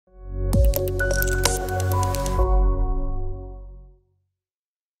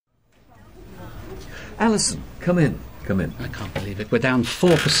Alison, come in. I can't believe it. We're down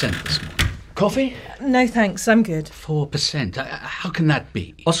 4% this morning. Coffee? No thanks, I'm good. 4%? How can that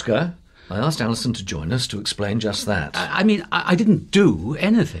be? Oscar, I asked Alison to join us to explain just that. I didn't do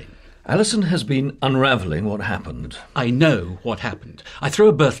anything. Alison has been unravelling what happened. I know what happened. I threw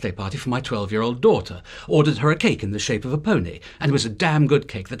a birthday party for my 12-year-old daughter, ordered her a cake in the shape of a pony, and it was a damn good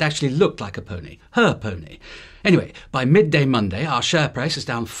cake that actually looked like a pony. Her pony. Anyway, by midday Monday, our share price is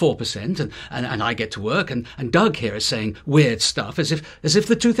down 4%, and I get to work, and Doug here is saying weird stuff as if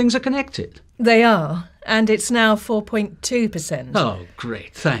the two things are connected. They are, and it's now 4.2%. Oh,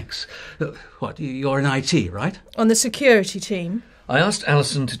 great, thanks. What, you're in IT, right? On the security team. I asked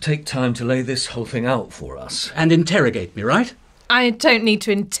Alison to take time to lay this whole thing out for us. And interrogate me, right? I don't need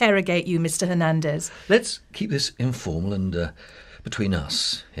to interrogate you, Mr. Hernandez. Let's keep this informal and between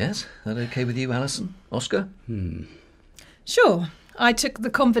us, yes? That okay with you, Alison? Oscar? Sure. I took the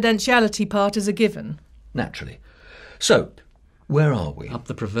confidentiality part as a given. Naturally. So, where are we? Up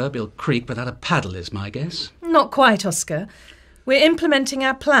the proverbial creek without a paddle is my guess. Not quite, Oscar. We're implementing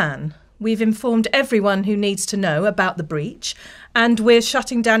our plan. We've informed everyone who needs to know about the breach, and we're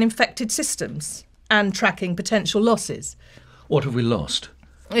shutting down infected systems and tracking potential losses. What have we lost?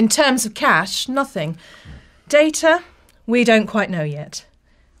 In terms of cash, nothing. Data, we don't quite know yet.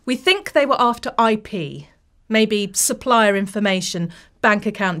 We think they were after IP, maybe supplier information, bank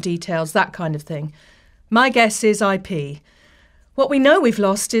account details, that kind of thing. My guess is IP. What we know we've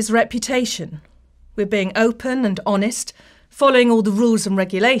lost is reputation. We're being open and honest, following all the rules and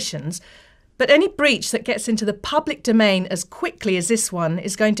regulations, but any breach that gets into the public domain as quickly as this one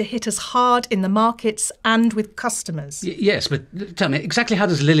is going to hit us hard in the markets and with customers. Yes, but tell me, exactly how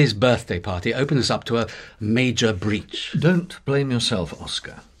does Lily's birthday party open us up to a major breach? Don't blame yourself,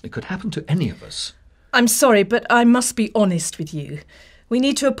 Oscar. It could happen to any of us. I'm sorry, but I must be honest with you. We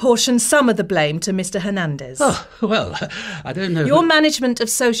need to apportion some of the blame to Mr. Hernandez. Oh, well, I don't know. Your management of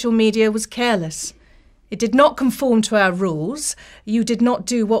social media was careless. It did not conform to our rules. You did not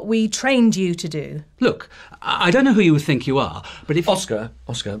do what we trained you to do. Look, I don't know who you think you are, but if... Oscar,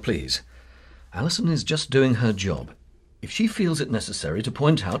 please. Alison is just doing her job. If she feels it necessary to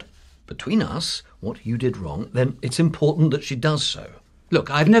point out, between us, what you did wrong, then it's important that she does so. Look,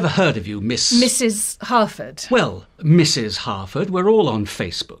 I've never heard of you, Mrs. Harford. Well, Mrs. Harford, we're all on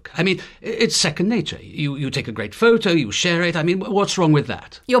Facebook. I mean, it's second nature. You take a great photo, you share it. I mean, what's wrong with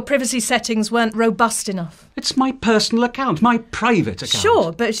that? Your privacy settings weren't robust enough. It's my personal account, my private account.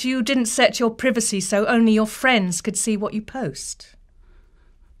 Sure, but you didn't set your privacy so only your friends could see what you post.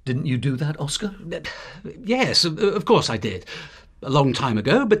 Didn't you do that, Oscar? Yes, of course I did. A long time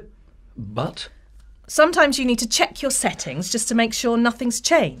ago, but... But? Sometimes you need to check your settings just to make sure nothing's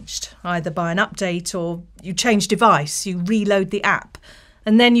changed, either by an update or you change device, you reload the app,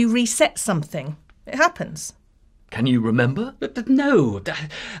 and then you reset something. It happens. Can you remember? No.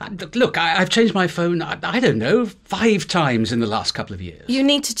 Look, I've changed my phone, I don't know, 5 times in the last couple of years. You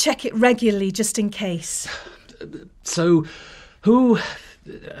need to check it regularly just in case. So,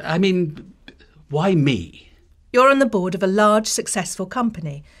 why me? You're on the board of a large, successful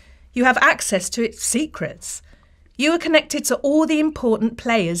company. You have access to its secrets. You are connected to all the important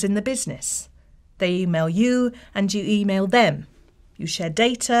players in the business. They email you and you email them. You share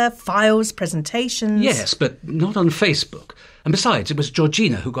data, files, presentations... Yes, but not on Facebook. And besides, it was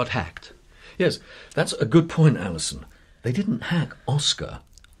Georgina who got hacked. Yes, that's a good point, Alison. They didn't hack Oscar.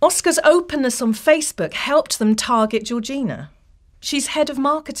 Oscar's openness on Facebook helped them target Georgina. She's head of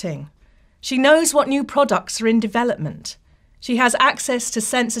marketing. She knows what new products are in development. She has access to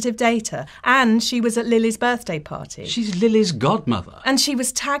sensitive data, and she was at Lily's birthday party. She's Lily's godmother. And she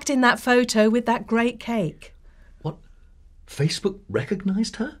was tagged in that photo with that great cake. What? Facebook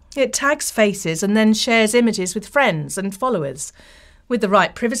recognised her? It tags faces and then shares images with friends and followers. With the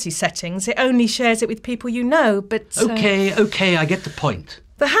right privacy settings, it only shares it with people you know, but... OK, I get the point.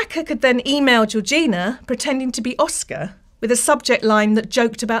 The hacker could then email Georgina, pretending to be Oscar, with a subject line that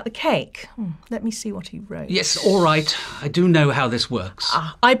joked about the cake. Let me see what he wrote. Yes, all right. I do know how this works.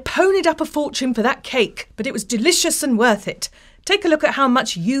 I ponied up a fortune for that cake, but it was delicious and worth it. Take a look at how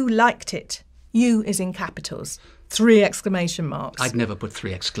much you liked it. You is in capitals. 3 exclamation marks. I'd never put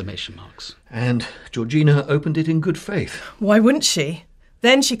 3 exclamation marks. And Georgina opened it in good faith. Why wouldn't she?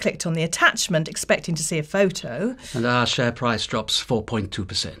 Then she clicked on the attachment, expecting to see a photo. And our share price drops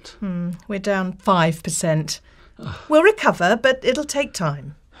 4.2%. We're down 5%. We'll recover, but it'll take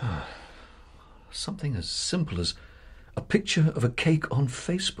time. Something as simple as a picture of a cake on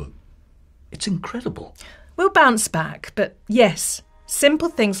Facebook. It's incredible. We'll bounce back, but yes, simple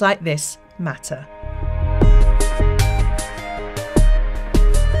things like this matter.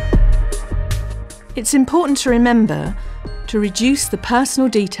 It's important to remember to reduce the personal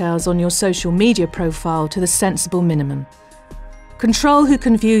details on your social media profile to the sensible minimum. Control who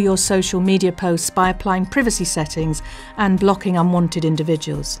can view your social media posts by applying privacy settings and blocking unwanted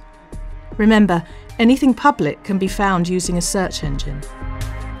individuals. Remember, anything public can be found using a search engine.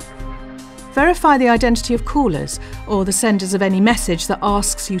 Verify the identity of callers or the senders of any message that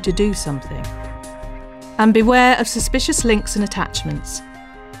asks you to do something. And beware of suspicious links and attachments.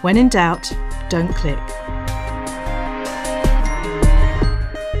 When in doubt, don't click.